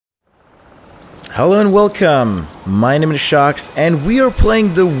Hello and welcome. My name is Shocks, and we are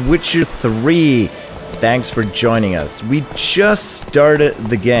playing The Witcher 3. Thanks for joining us. We just started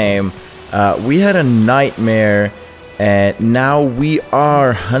the game. We had a nightmare, and now we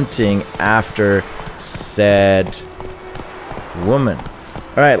are hunting after said woman.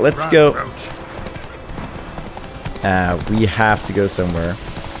 All right, let's go. We have to go somewhere.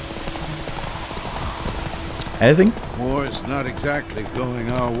 Anything? War is not exactly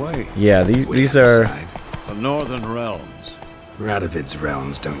going our way. Yeah, these are The northern realms. Radovid's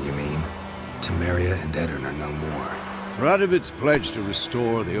realms, don't you mean? Temeria and Edirn are no more. Radovid's pledged to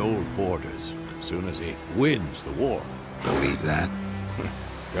restore the old borders as soon as he wins the war. Believe that?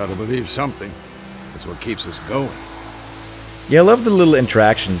 Gotta believe something. That's what keeps us going. Yeah, I love the little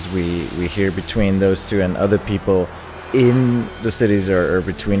interactions we hear between those two and other people in the cities or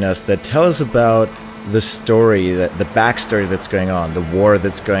between us that tell us about the story, the backstory that's going on, the war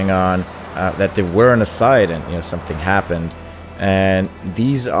that's going on, that they were on a side and something happened. And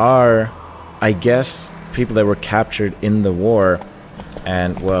these are, I guess, people that were captured in the war,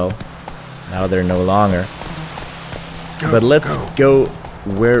 and well, now they're no longer. But let's go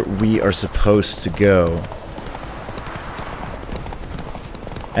where we are supposed to go.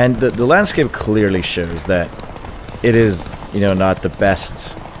 And the landscape clearly shows that it is, not the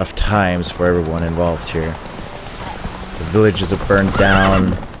best of times for everyone involved here. The villages are burned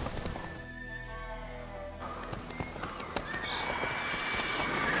down.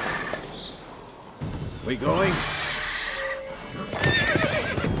 We going?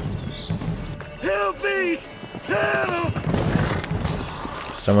 Help me! Help!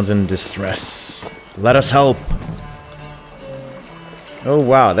 Someone's in distress. Let us help. Oh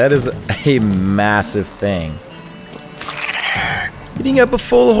wow, that is a massive thing. Eating up a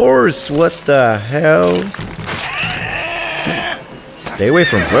full horse, what the hell? Stay away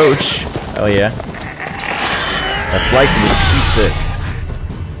from Roach. Oh yeah. Let's slice him with pieces.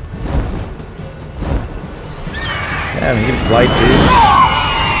 Damn, he can fly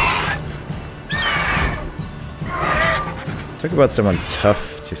too. Talk about someone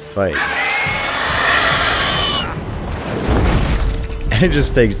tough to fight. And it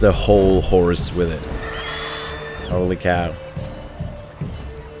just takes the whole horse with it. Holy cow.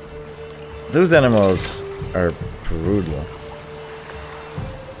 Those animals are brutal.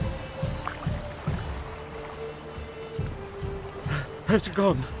 Has it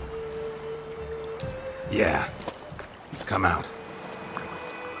gone? Yeah. Come out.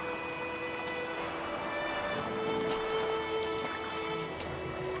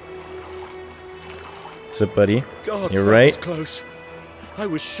 What's up, buddy? God, You're that right. was close. I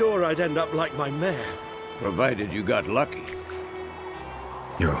was sure I'd end up like my mare. Provided you got lucky.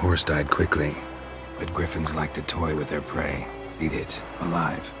 Your horse died quickly, but griffins like to toy with their prey. Eat it,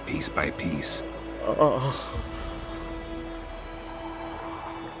 alive, piece by piece.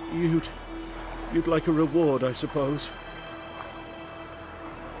 You'd like a reward, I suppose.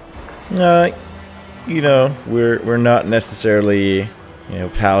 We're not necessarily,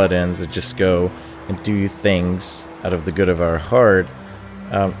 paladins that just go and do things out of the good of our heart.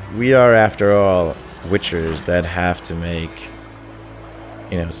 We are, after all, witchers that have to make,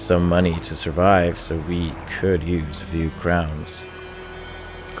 some money to survive, so we could use a few crowns.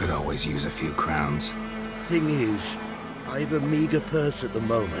 Could always use a few crowns. Thing is, I've a meager purse at the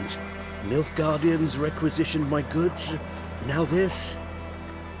moment. Nilfgaardians requisitioned my goods. Now this.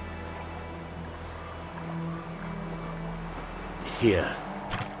 Here.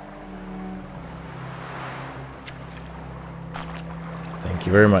 Thank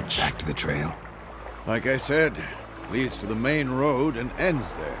you very much. Back to the trail. Like I said, leads to the main road and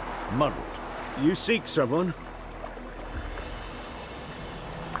ends there, muddled. You seek someone?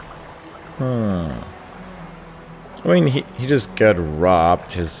 I mean, he just got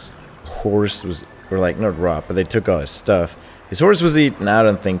robbed. His horse was, not robbed, but they took all his stuff. His horse was eaten. I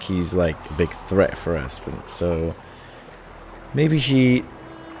don't think he's like a big threat for us, but so maybe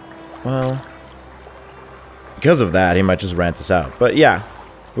because of that, he might just rent us out. But yeah,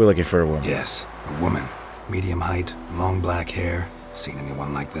 we're looking for a woman. Yes, a woman. Medium height, long black hair. Seen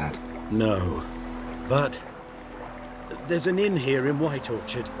anyone like that? No. But there's an inn here in White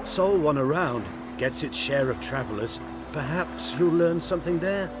Orchard. Sole one around. Gets its share of travelers. Perhaps you'll learn something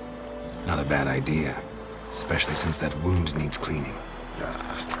there? Not a bad idea. Especially since that wound needs cleaning.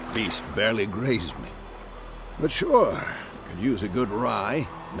 Beast barely grazed me. But sure, could use a good rye.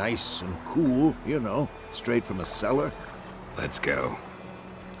 Nice and cool, straight from a cellar. Let's go.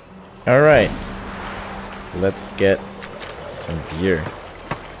 Alright. Let's get some beer.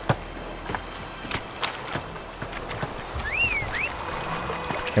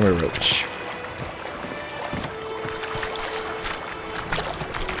 Camera roach.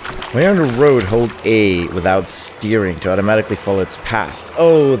 When you're on the road, hold A without steering to automatically follow its path.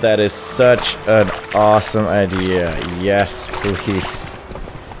 Oh, that is such an awesome idea. Yes, please.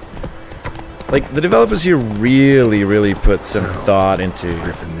 Like, the developers here really put some thought into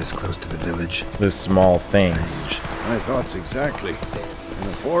Griffin this close to the village. the small things. My thoughts exactly. In the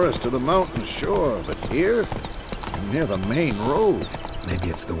forest or the mountains, sure, but here, near the main road. Maybe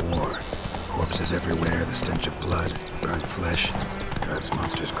it's the war. Corpses everywhere, the stench of blood, burnt flesh. Drives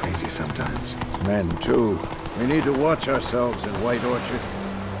monsters crazy sometimes. Men, too. We need to watch ourselves in White Orchard.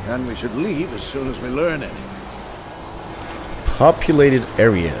 And we should leave as soon as we learn anything. Populated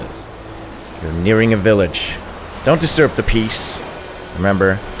areas. You're nearing a village. Don't disturb the peace.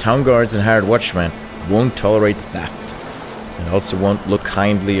 Remember, town guards and hired watchmen won't tolerate theft, and also won't look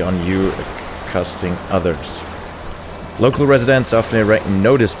kindly on you accosting others. Local residents often erect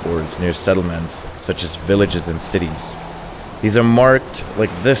notice boards near settlements, such as villages and cities. These are marked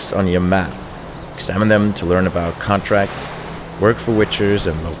like this on your map. Examine them to learn about contracts, work for witchers,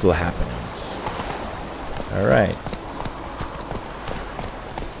 and local happenings. Alright.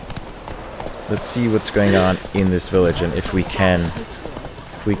 Let's see what's going on in this village, and if we can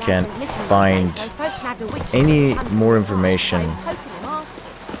find any more information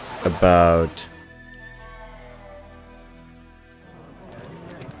about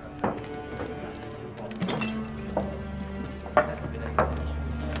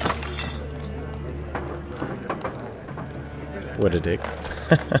what a dick.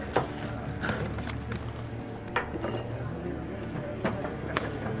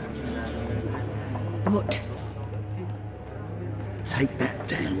 What? Take that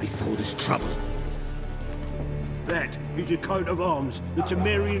down before there's trouble. That is your coat of arms, the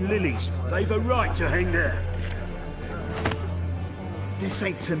Temerian lilies. They've a right to hang there. This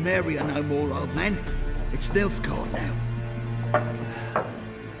ain't Temeria no more, old man. It's Nilfgaard now.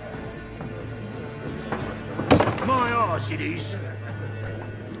 My arse it is.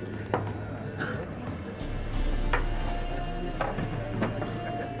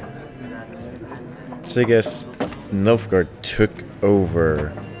 So I guess Nilfgaard took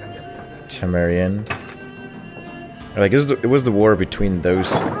over Temerian. Like, it was the war between those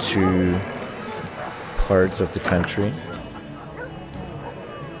two parts of the country.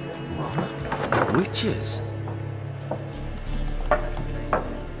 What? Witches?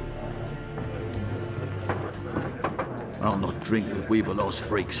 I'll not drink with Weaverlaw's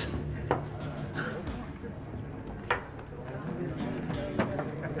freaks.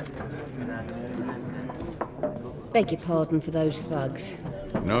 Beg your pardon for those thugs.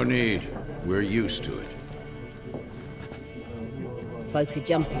 No need. We're used to it. Folk are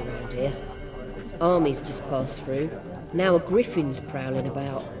jumpy around here. Armies just passed through. Now a griffin's prowling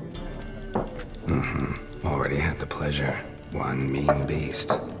about. Already had the pleasure. One mean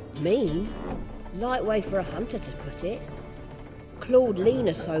beast. Mean? Light way for a hunter to put it. Clawed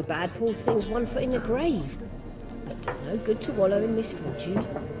Lena so bad, poor thing's 1 foot in the grave. But there's no good to wallow in misfortune.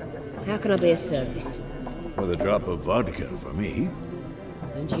 How can I be of service? With a drop of vodka for me.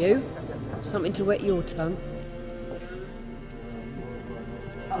 And you? Something to wet your tongue?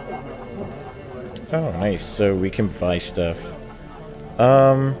 Oh, nice. So we can buy stuff.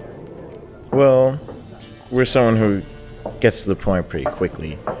 Well, we're someone who gets to the point pretty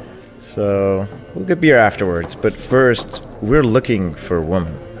quickly. So we'll get beer afterwards. But first, we're looking for a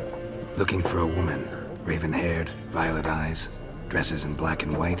woman. Looking for a woman. Raven-haired, violet eyes, dresses in black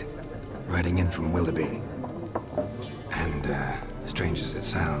and white. Riding in from Willoughby. And, strange as it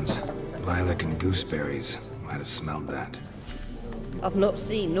sounds, lilac and gooseberries might have smelled that. I've not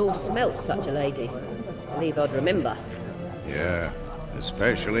seen nor smelt such a lady. Believe I'd remember. Yeah,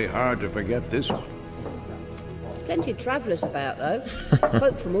 especially hard to forget this one. Plenty of travellers about, though.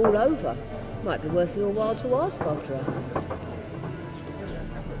 Folk from all over. Might be worth your while to ask after her.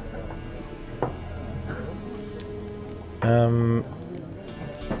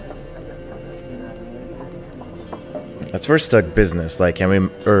 Let's first start business. Like, can we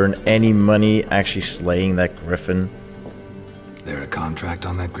earn any money actually slaying that griffin? There a contract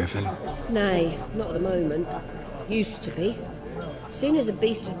on that griffin? Nay, not at the moment. Used to be. Soon as a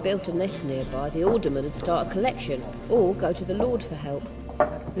beast had built a nest nearby, the alderman would start a collection, or go to the Lord for help.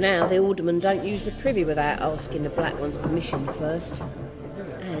 Now the aldermen don't use the privy without asking the Black One's permission first.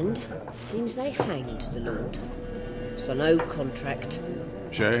 And seems they hanged the Lord. So no contract.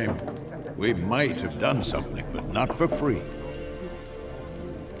 Shame. We might have done something, but not for free.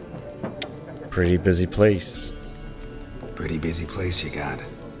 Pretty busy place. Pretty busy place you got.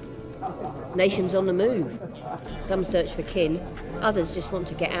 Nations on the move. Some search for kin, others just want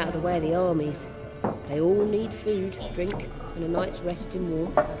to get out of the way of the armies. They all need food, drink, and a night's rest in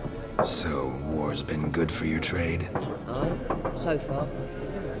warmth. So, war's been good for your trade? Aye, so far.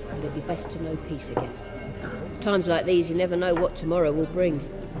 But it'd be best to know peace again. Times like these, you never know what tomorrow will bring.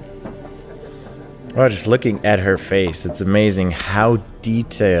 Well, just looking at her face, it's amazing how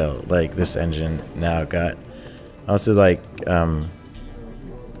detailed like this engine now got. Also, like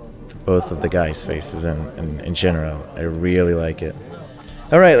both of the guys' faces in general, I really like it.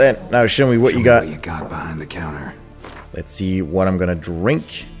 All right, then. Now show me what you got. What you got behind the counter? Let's see what I'm gonna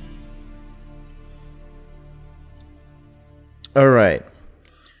drink. All right.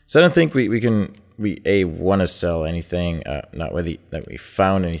 So I don't think we want to sell anything. Not whether that we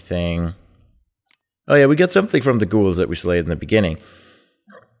found anything. Oh yeah, we got something from the ghouls that we slayed in the beginning.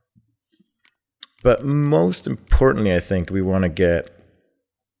 But most importantly, I think we want to get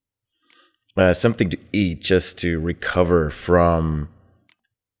something to eat just to recover from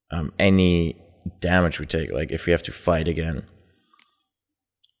any damage we take, like if we have to fight again.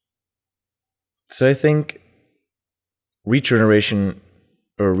 So I think regeneration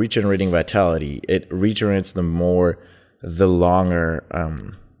or regenerating vitality, it regenerates the more, the longer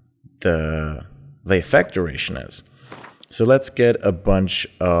the effect duration is. So let's get a bunch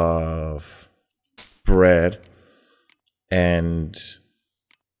of bread and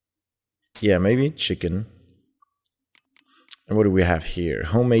yeah, maybe chicken. And what do we have here?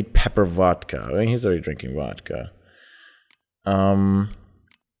 Homemade pepper vodka. I mean, he's already drinking vodka. I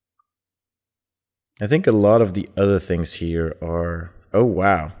think a lot of the other things here are... Oh,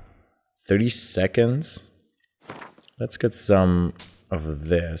 wow. 30 seconds? Let's get some of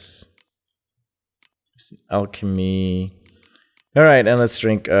this. Alchemy. Alright, and let's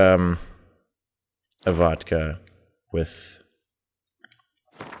drink a vodka with...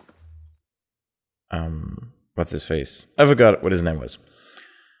 what's his face? I forgot what his name was.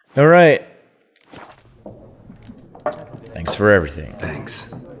 Alright. Thanks for everything.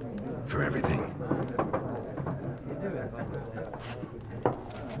 Thanks for everything.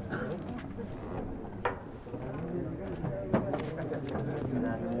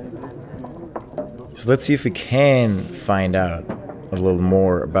 So let's see if we can find out a little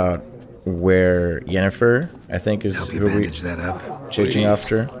more about where Yennefer, I think, is Help you who we're bandage that up. chasing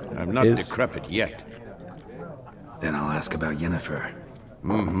after. I'm not is. decrepit yet. Then I'll ask about Yennefer.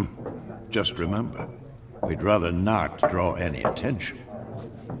 Just remember, we'd rather not draw any attention.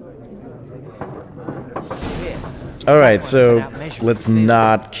 Alright, so let's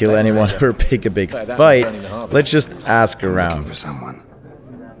not kill anyone or pick a big fight. Let's just ask Looking around. for someone.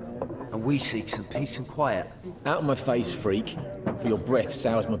 And we seek some peace and quiet. Out of my face, freak. For your breath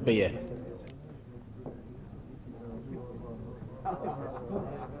sours my beer.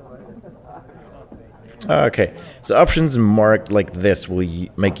 Okay, so options marked like this will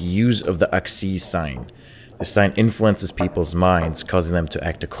make use of the Axis sign. The sign influences people's minds, causing them to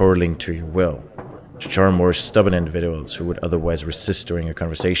act according to your will. To charm more stubborn individuals who would otherwise resist during a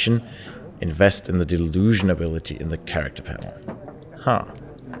conversation, invest in the delusion ability in the character panel. Huh.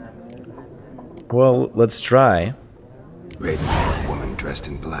 Well, let's try. Raven-haired woman dressed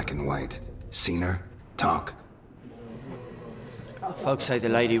in black and white. Seen her? Talk. Folks say the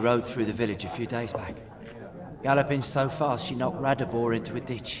lady rode through the village a few days back. Galloping so fast she knocked Radabor into a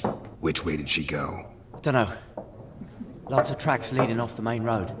ditch. Which way did she go? Dunno. Lots of tracks leading off the main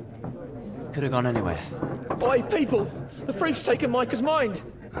road. Could have gone anywhere. Oi, people! The freak's taken Micah's mind!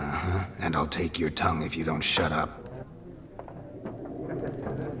 Uh-huh. And I'll take your tongue if you don't shut up.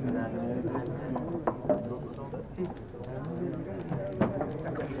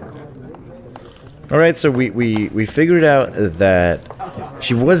 Alright, so we figured out that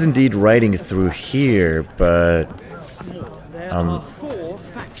she was indeed riding through here, but There are 4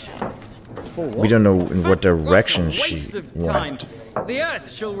 factions. we don't know in what direction What a she waste of time. went. The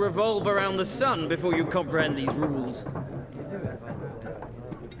Earth shall revolve around the sun before you comprehend these rules.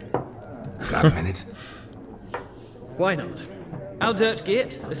 Got a minute? Why not? Aldert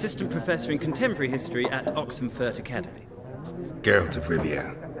Geert, Assistant Professor in Contemporary History at Oxenfurt Academy. Geralt of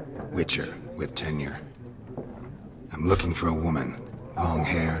Rivia. Witcher, with tenure. I'm looking for a woman. Long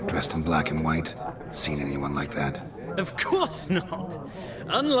hair, dressed in black and white. Seen anyone like that? Of course not.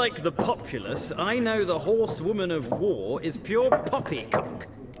 Unlike the populace, I know the horsewoman of war is pure poppycock.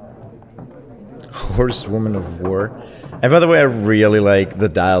 Horsewoman of War. And by the way, I really like the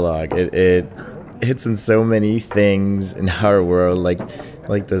dialogue. It hits in so many things in our world,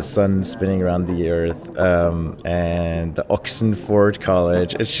 like the sun spinning around the earth, and the Oxenford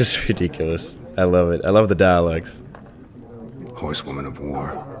College. It's just ridiculous. I love it. I love the dialogues. Horsewoman of War.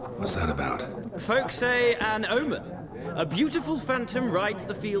 What's that about? Folks say an omen. A beautiful phantom rides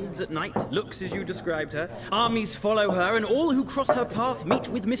the fields at night, looks as you described her. Armies follow her, and all who cross her path meet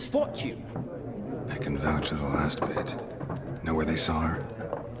with misfortune. I can vouch for the last bit. Know where they saw her?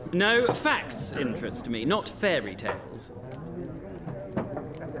 No, facts interest me, not fairy tales.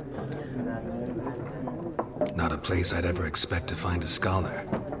 Not a place I'd ever expect to find a scholar.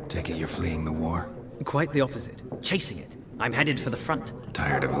 Take it you're fleeing the war? Quite the opposite. Chasing it. I'm headed for the front.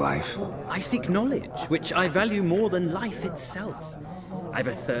 Tired of life? I seek knowledge, which I value more than life itself. I've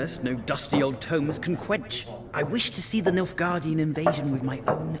a thirst no dusty old tomes can quench. I wish to see the Nilfgaardian invasion with my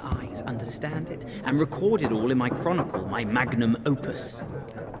own eyes, understand it, and record it all in my chronicle, my magnum opus.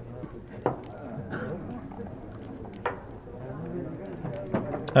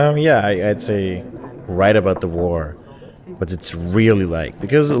 Yeah, I'd say write about the war, what it's really like.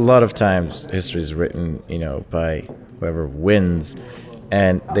 Because a lot of times history is written, you know, by whoever wins,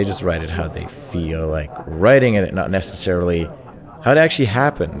 and they just write it how they feel like writing it, not necessarily how it actually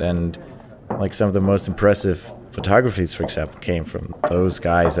happened. And like some of the most impressive photographies, for example, came from those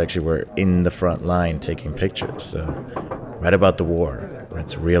guys who actually were in the front line taking pictures. So write about the war, what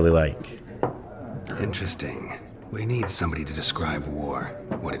it's really like. Interesting. We need somebody to describe war,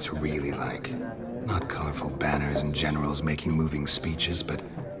 what it's really like. Not colorful banners and generals making moving speeches, but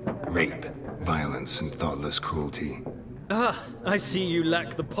rape, violence, and thoughtless cruelty. Ah, I see you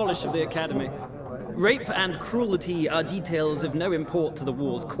lack the polish of the Academy. Rape and cruelty are details of no import to the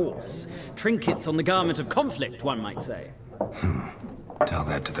war's course. Trinkets on the garment of conflict, one might say. Tell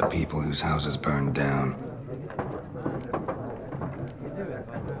that to the people whose houses burned down.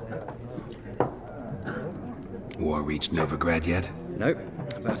 War reached Novigrad yet? Nope,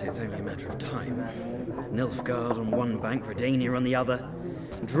 but it's only a matter of time. Nilfgaard on one bank, Redania on the other,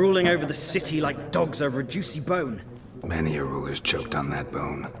 drooling over the city like dogs over a juicy bone. Many a ruler's choked on that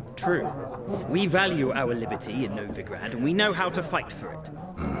bone. True. We value our liberty in Novigrad, and we know how to fight for it.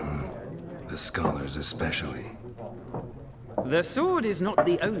 The scholars especially. The sword is not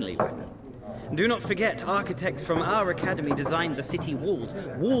the only weapon. Do not forget, architects from our academy designed the city walls.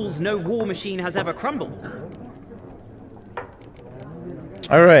 Walls no war machine has ever crumbled.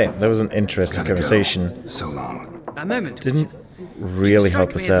 Alright, that was an interesting Gotta conversation. go. So long. A moment. Didn't really You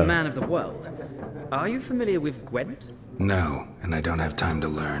help strike us me as a out. man of the world. Are you familiar with Gwent? No, and I don't have time to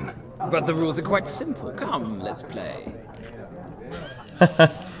learn. But the rules are quite simple. Come, let's play.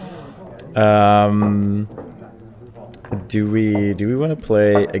 Do we want to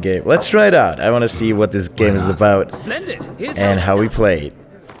play a game? Let's try it out. I want to see what this game is about Splendid. Here's and it's how we done. play it.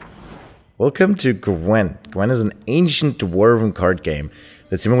 Welcome to Gwent. Gwent is an ancient dwarven card game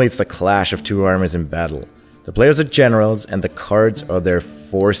that simulates the clash of two armies in battle. The players are generals and the cards are their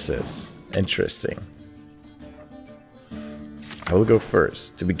forces. Interesting. I will go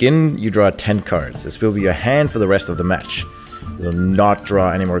first. To begin, you draw 10 cards. This will be your hand for the rest of the match. You will not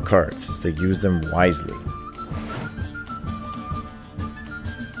draw any more cards, so use them wisely.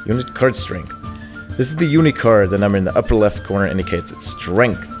 Unit card strength. This is the unit card. The number in the upper left corner indicates its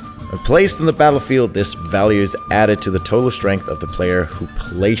strength. When placed on the battlefield, this value is added to the total strength of the player who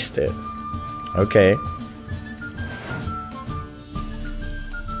placed it. Okay.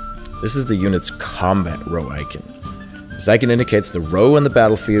 This is the unit's combat row icon. This icon indicates the row on the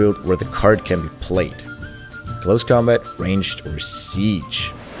battlefield where the card can be played. Close combat, ranged, or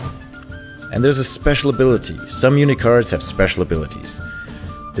siege. And there's a special ability. Some unit cards have special abilities.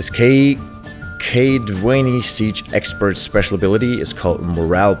 This K. Dwayne Siege Expert special ability is called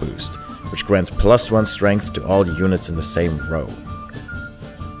Morale Boost, which grants +1 strength to all units in the same row.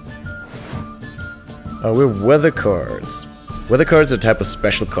 We're weather cards. Weather cards are a type of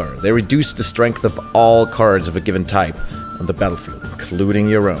special card. They reduce the strength of all cards of a given type on the battlefield, including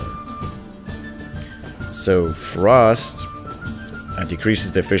your own. So Frost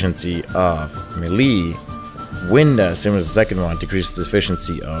decreases the efficiency of melee. Wind, same as the second one, decreases the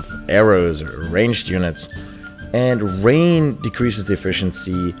efficiency of arrows or ranged units. And Rain decreases the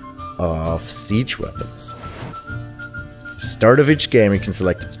efficiency of siege weapons. At the start of each game, you can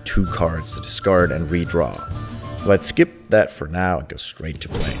select 2 cards to discard and redraw. Let's skip that for now and go straight to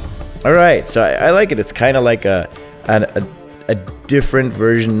play. Alright, so I like it. It's kind of like a different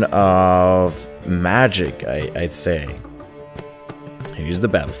version of Magic, I'd say. Here's the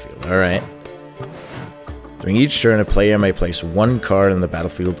battlefield, alright. During each turn, a player may place 1 card on the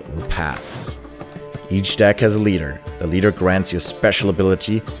battlefield or pass. Each deck has a leader. The leader grants you a special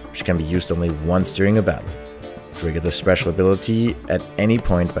ability, which can be used only once during a battle. Trigger the special ability at any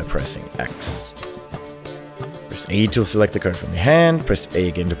point by pressing X. Press A to select a card from your hand, press A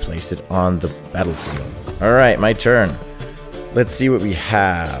again to place it on the battlefield. Alright, my turn. Let's see what we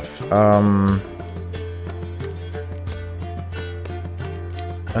have.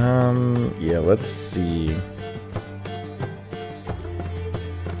 Yeah, let's see.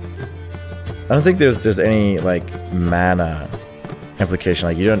 I don't think there's any like mana implication.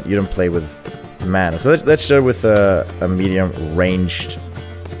 Like you don't play with mana. So let's start with a medium ranged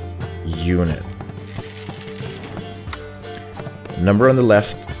unit. The number on the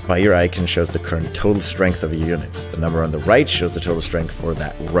left by your icon shows the current total strength of your units. The number on the right shows the total strength for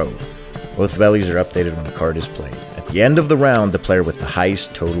that row. Both values are updated when a card is played. At the end of the round, the player with the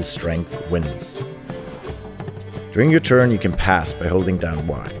highest total strength wins. During your turn, you can pass by holding down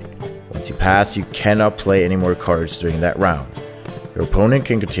Y. Once you pass, you cannot play any more cards during that round. Your opponent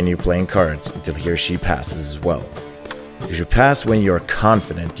can continue playing cards until he or she passes as well. You should pass when you are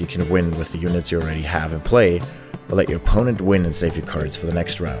confident you can win with the units you already have in play, or let your opponent win and save your cards for the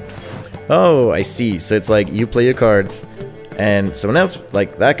next round. Oh, I see. So it's like you play your cards, and someone else,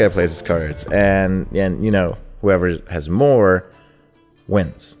 like that guy, plays his cards, and you know, whoever has more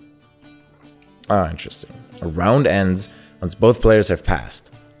wins. Ah, interesting. A round ends once both players have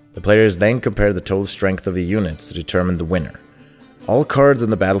passed. The players then compare the total strength of the units to determine the winner. All cards on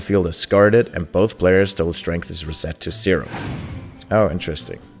the battlefield are discarded, and both players' total strength is reset to 0. Oh,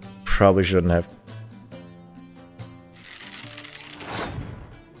 interesting. Probably shouldn't have.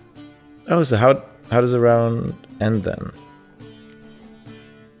 Oh, so how does the round end then?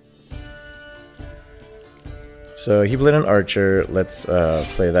 So he played an archer. Let's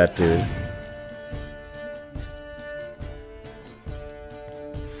play that dude.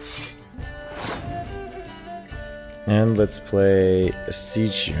 And let's play a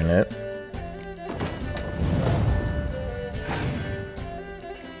siege unit.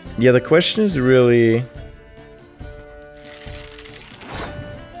 Yeah, the question is really...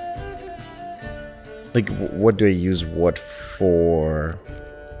 like, what do I use what for?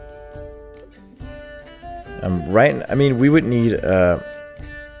 Right, I mean, we would need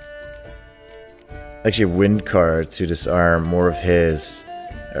actually a wind card to disarm more of his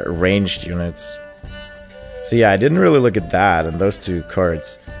ranged units. So yeah, I didn't really look at that and those two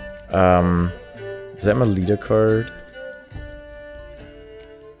cards. Is that my leader card?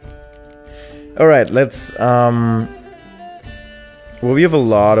 Alright, let's well, we have a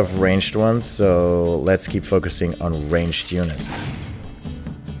lot of ranged ones, so let's keep focusing on ranged units.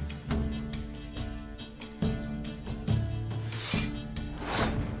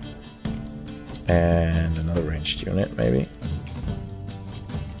 And another ranged unit, maybe.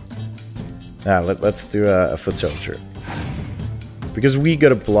 Let's do a foot soldier. Because we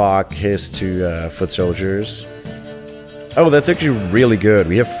gotta block his two foot soldiers. Oh, that's actually really good.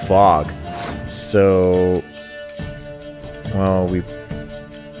 We have fog. So... well,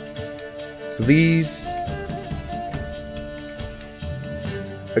 so these...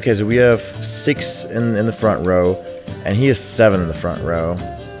 okay, so we have 6 in the front row. And he has 7 in the front row.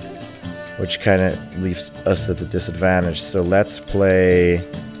 Which kind of leaves us at the disadvantage. So let's play...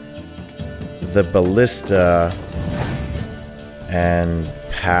 the ballista and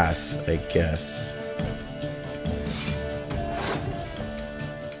pass, I guess.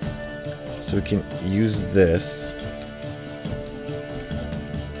 So we can use this.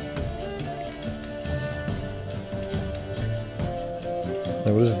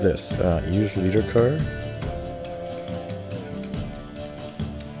 Now what is this? Use leader card?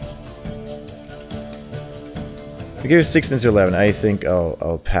 We gave 6 into 11. I think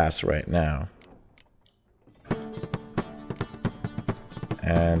I'll pass right now.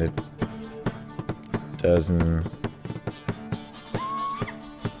 And it doesn't...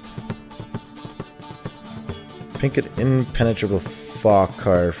 pick an impenetrable fog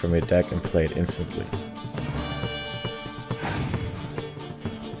card from your deck and play it instantly.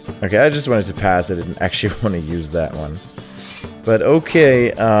 Okay, I just wanted to pass it. I didn't actually want to use that one. But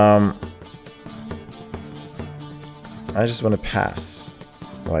okay, I just want to pass.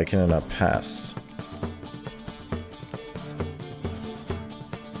 Why can I not pass?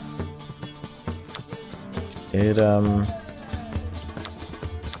 It, won't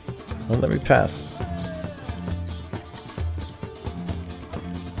let me pass.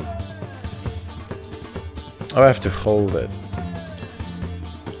 Oh, I have to hold it.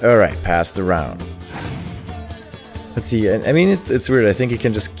 Alright, pass the round. Let's see, I mean, it's weird. I think he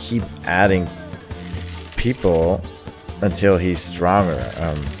can just keep adding people until he's stronger.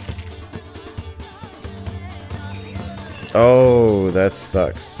 Oh, that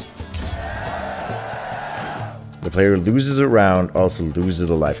sucks. The player who loses a round also loses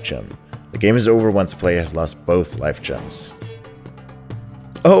a life gem. The game is over once the player has lost both life gems.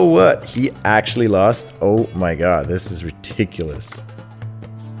 Oh, what? He actually lost? Oh my god, this is ridiculous.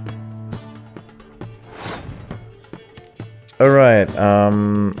 Alright,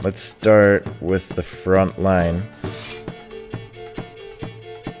 let's start with the front line.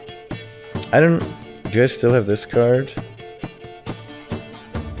 Do you guys still have this card?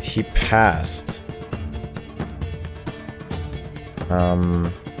 He passed. Well,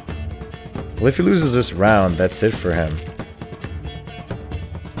 if he loses this round, that's it for him.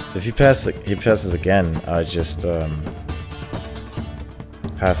 So if he passes again, I just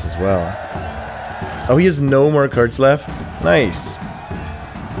pass as well. Oh, he has no more cards left? Nice.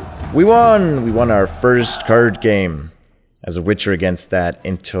 We won! We won our first card game. As a Witcher against that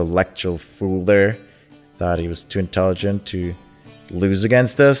intellectual fool there. Thought he was too intelligent to lose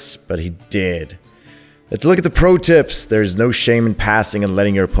against us, but he did. Let's look at the pro tips. There's no shame in passing and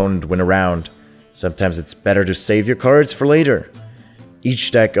letting your opponent win a round. Sometimes it's better to save your cards for later.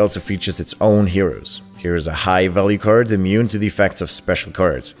 Each deck also features its own heroes. Heroes are high value cards immune to the effects of special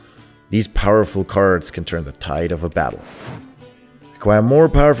cards. These powerful cards can turn the tide of a battle. Acquire more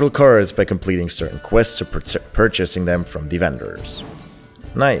powerful cards by completing certain quests or purchasing them from the vendors.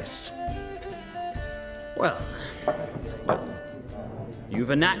 Nice. Well,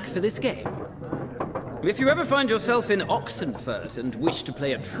 you've a knack for this game. If you ever find yourself in Oxenfurt and wish to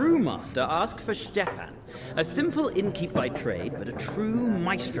play a true master, ask for Stepan. A simple innkeep by trade, but a true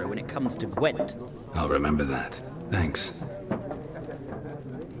maestro when it comes to Gwent. I'll remember that. Thanks.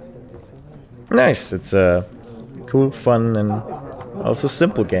 Nice. It's a cool, fun, and also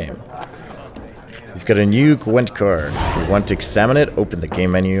simple game. We've got a new Gwent card. If you want to examine it, open the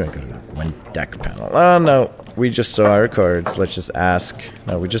game menu and go to the Gwent deck panel. Oh no, we just saw our cards. Let's just ask.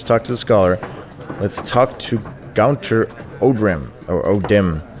 No, we just talked to the scholar. Let's talk to Gaunter Odrim, or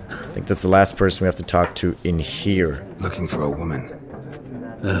Odim. I think that's the last person we have to talk to in here. Looking for a woman.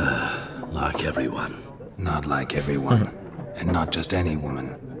 Like everyone. Not like everyone. And not just any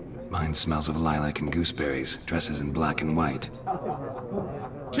woman. Mine smells of lilac and gooseberries, dresses in black and white.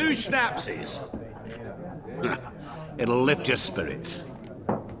 2 schnapsies. It'll lift your spirits.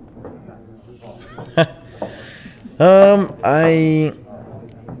 So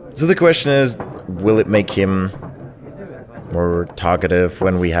the question is, will it make him more talkative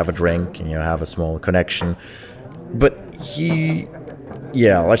when we have a drink and, have a small connection? But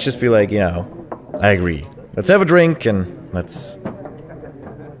let's just be like, I agree. Let's have a drink and let's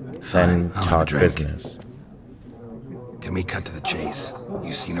then talk business. Can we cut to the chase?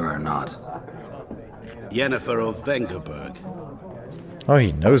 You seen her or not? Yennefer of Vengerberg. Oh,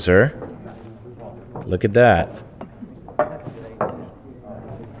 he knows her. Look at that.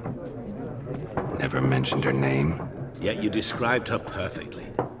 Never mentioned her name. Yet you described her perfectly.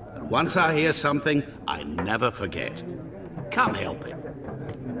 And once I hear something, I never forget. Can't help it.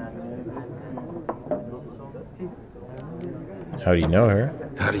 How do you know her?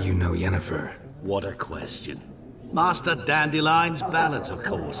 How do you know Yennefer? What a question. Master Dandelion's ballads, of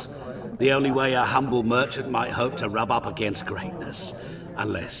course. The only way a humble merchant might hope to rub up against greatness.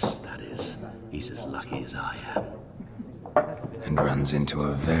 Unless, that is, he's as lucky as I am. And runs into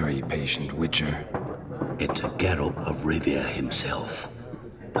a very patient witcher. It's a Geralt of Rivia himself.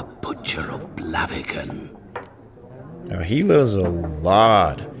 The Butcher of Blaviken. Oh, he knows a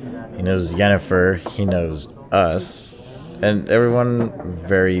lot. He knows Yennefer, he knows us, and everyone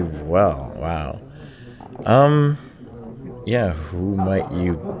very well. Wow. Yeah, who might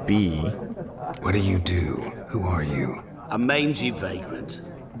you be? What do you do? Who are you? A mangy vagrant.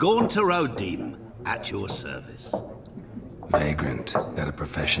 Gaunter Odim, at your service. Vagrant. That a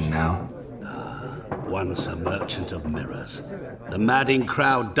profession now? Once a merchant of mirrors. The madding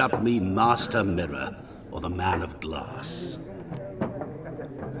crowd dubbed me Master Mirror, or the Man of Glass.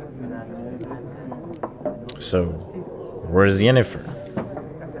 So, where's Yennefer?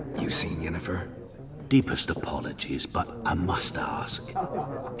 You seen Yennefer? Deepest apologies, but I must ask.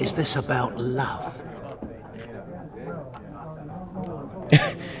 Is this about love?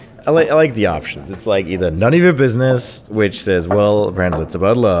 I like the options. It's like either none of your business, which says, well, apparently it's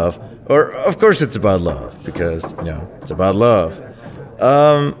about love, or of course it's about love, because, it's about love.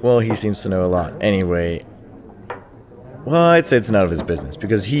 Well, he seems to know a lot. Anyway, well, I'd say it's none of his business,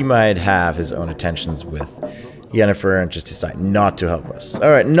 because he might have his own attentions with Yennefer and just decide not to help us.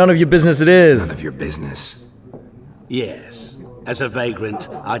 Alright, none of your business it is! None of your business? Yes. As a vagrant,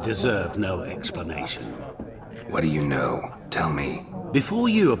 I deserve no explanation. What do you know? Tell me. Before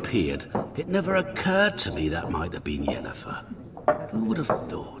you appeared, it never occurred to me that might have been Yennefer. Who would have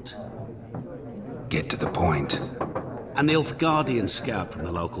thought? Get to the point. An Nilfgaardian scout from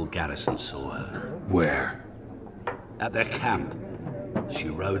the local garrison saw her. Where? At their camp. She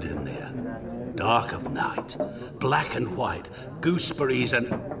rode in there. Dark of night. Black and white. Gooseberries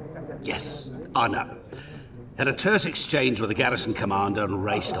and... Yes, I know. Had a terse exchange with the garrison commander and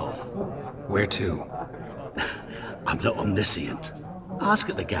raced off. Where to? I'm not omniscient. Ask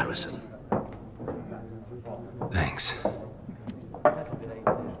at the garrison. Thanks.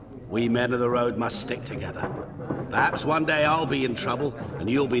 We men of the road must stick together. Perhaps one day I'll be in trouble and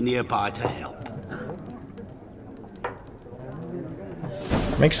you'll be nearby to help.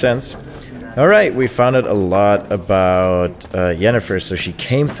 Makes sense. All right, we found out a lot about Yennefer. So she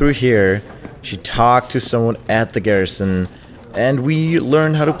came through here, she talked to someone at the garrison, and we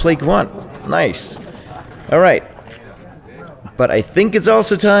learned how to play Gwent. Nice. All right. But I think it's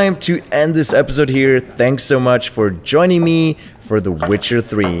also time to end this episode here. Thanks so much for joining me for The Witcher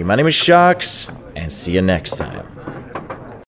 3. My name is Shocks, and see you next time.